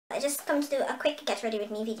just come to do a quick get ready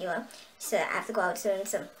with me video, so I have to go out soon,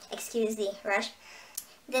 so excuse the rush.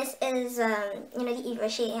 This is you know, the Eva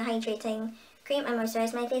Shea hydrating cream. I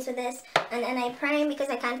moisturize my face with this, and then I prime because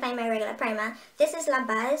I can't find my regular primer. This is La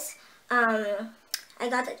Base. I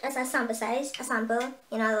got it as a sample size, a sample,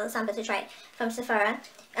 you know, a little sample to try from Sephora.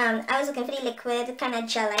 I was looking for the liquid kind of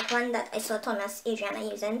gel like one that I saw Thomas Adriana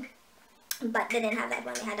using, but they didn't have that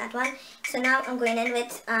one, they had that one. So now I'm going in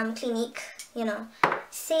with Clinique, you know,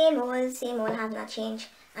 same old, have not changed,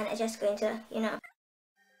 and I'm just going to, you know.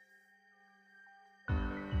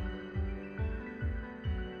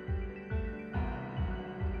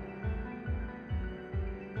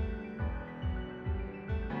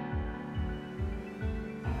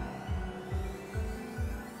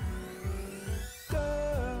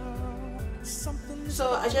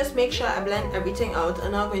 So I just make sure I blend everything out,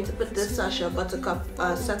 and now I'm going to put this Sasha Buttercup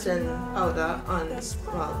satin powder on,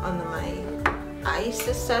 well, under my eyes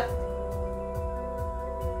this set.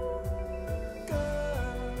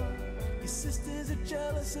 Your sisters are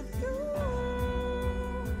jealous of you,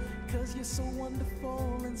 'cause you're so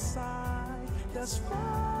wonderful inside. That's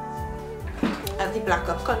right. I have the Black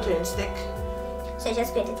Up contouring stick. So I'm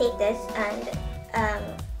just going to take this and,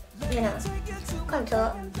 you know,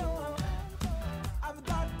 contour.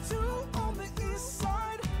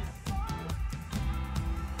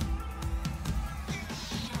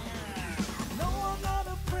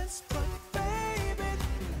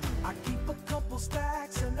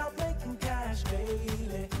 Stacks and I'm making cash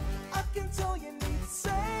daily. I can tell you need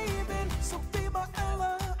saving, so be my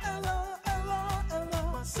Ella, Ella, Ella, Ella,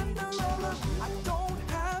 my Cinderella. I don't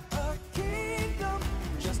have a kingdom,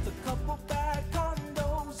 just a couple bad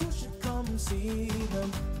condos. You should come see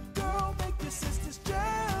them. Girl, make your sisters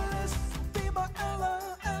jealous. Be my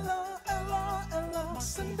Ella, Ella, Ella, Ella, my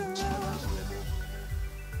Cinderella.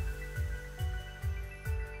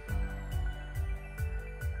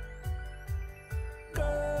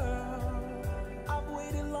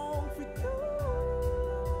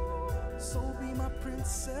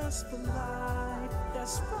 Princess for life,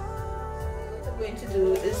 that's right. What I'm going to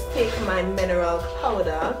do is take my mineral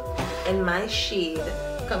powder in my shade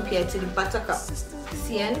compared to the Buttercup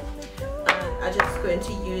Cyan, and I'm just going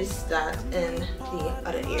to use that in the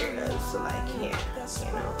other areas, so like here,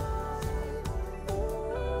 you know.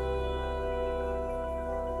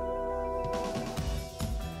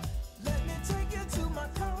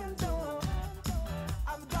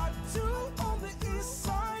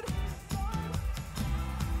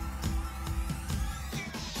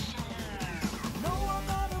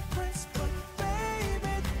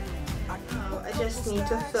 Just need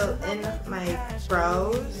to fill in my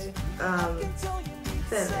brows,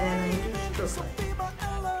 fill in and do stroke line.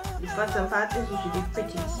 The bottom part is usually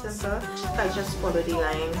pretty simple, I just follow the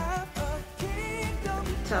line.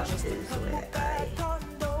 The top is where I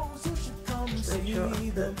draw a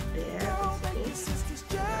bit there, now I'm going to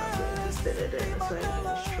fill it in, so I'm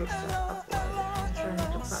going to stroke that upward and try not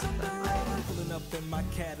to pass that line. Pulling up in my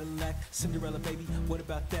Cadillac, Cinderella baby, what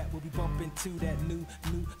about that? We'll be bumping to that new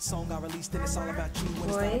song I released, and it's all about you. When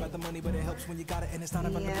it's not about the money, but it helps when you got it, and it's not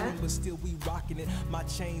about the money, but still we rocking it. My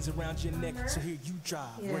chains around your neck, so here you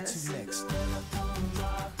drive. Yes. Where to next?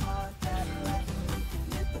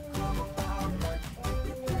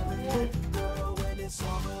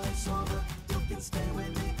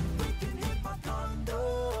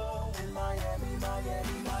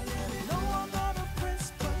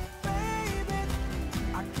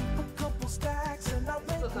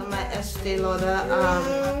 My Estee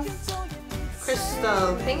Lauder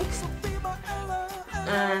crystal pink,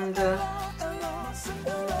 and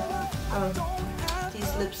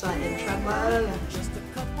these lips are in trouble.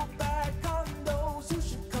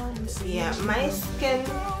 Yeah, my skin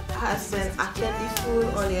has been acting this food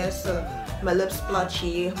earlier, so my lips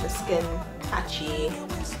blotchy, my skin patchy,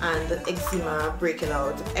 and eczema breaking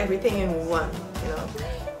out, everything in one, you know.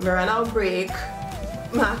 We ran out break,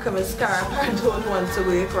 MAC mascara I don't want to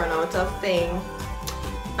work, run out of thing,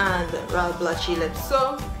 and real blotchy lips.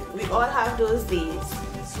 So we all have those days,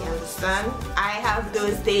 you understand? I have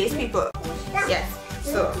those days, people. Yes,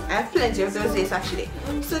 so I have plenty of those days actually.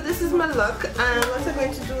 So this is my look, and what I'm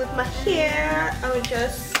going to do with my hair, I will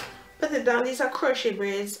just put it down. These are crochet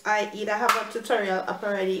braids. I either have a tutorial up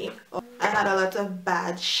already, or I had a lot of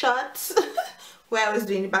bad shots where I was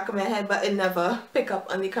doing the back of my head, but it never pick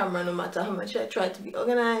up on the camera no matter how much I tried to be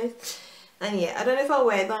organized. And yeah, I don't know if I'll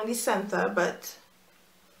wear it on the center, but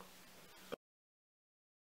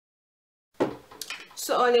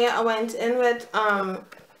so earlier I went in with oh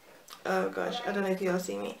gosh, I don't know if y'all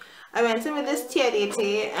see me. I went in with this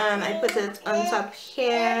Tiadete and I put it on top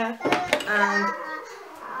here, and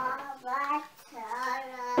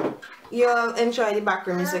you'll enjoy the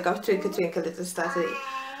background music of Twinkle Twinkle Little Star today.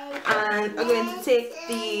 And I'm going to take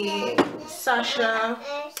the Sasha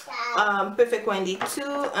Perfect Wendy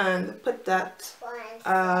 2 and put that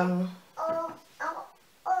on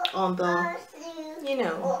the, you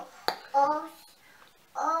know,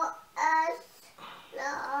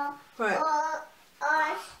 right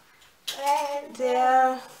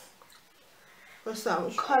there for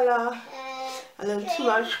some color, a little too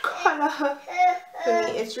much color for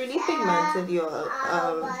me. It's really pigmented, y'all.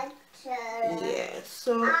 Yeah,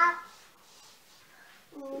 so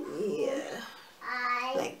yeah,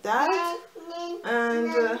 like that.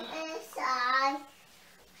 And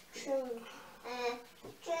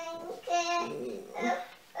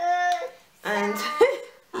and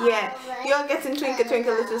yeah, you're getting Twinkle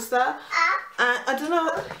Twinkle Little Star. And I don't know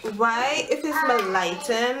why, if it's my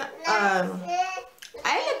lighting,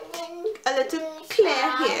 I look a little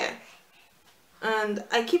clear here, and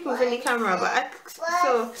I keep moving the camera, but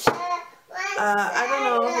I don't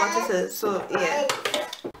know what it is. So yeah,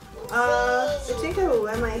 I think I will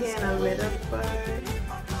wear my hair in a red up.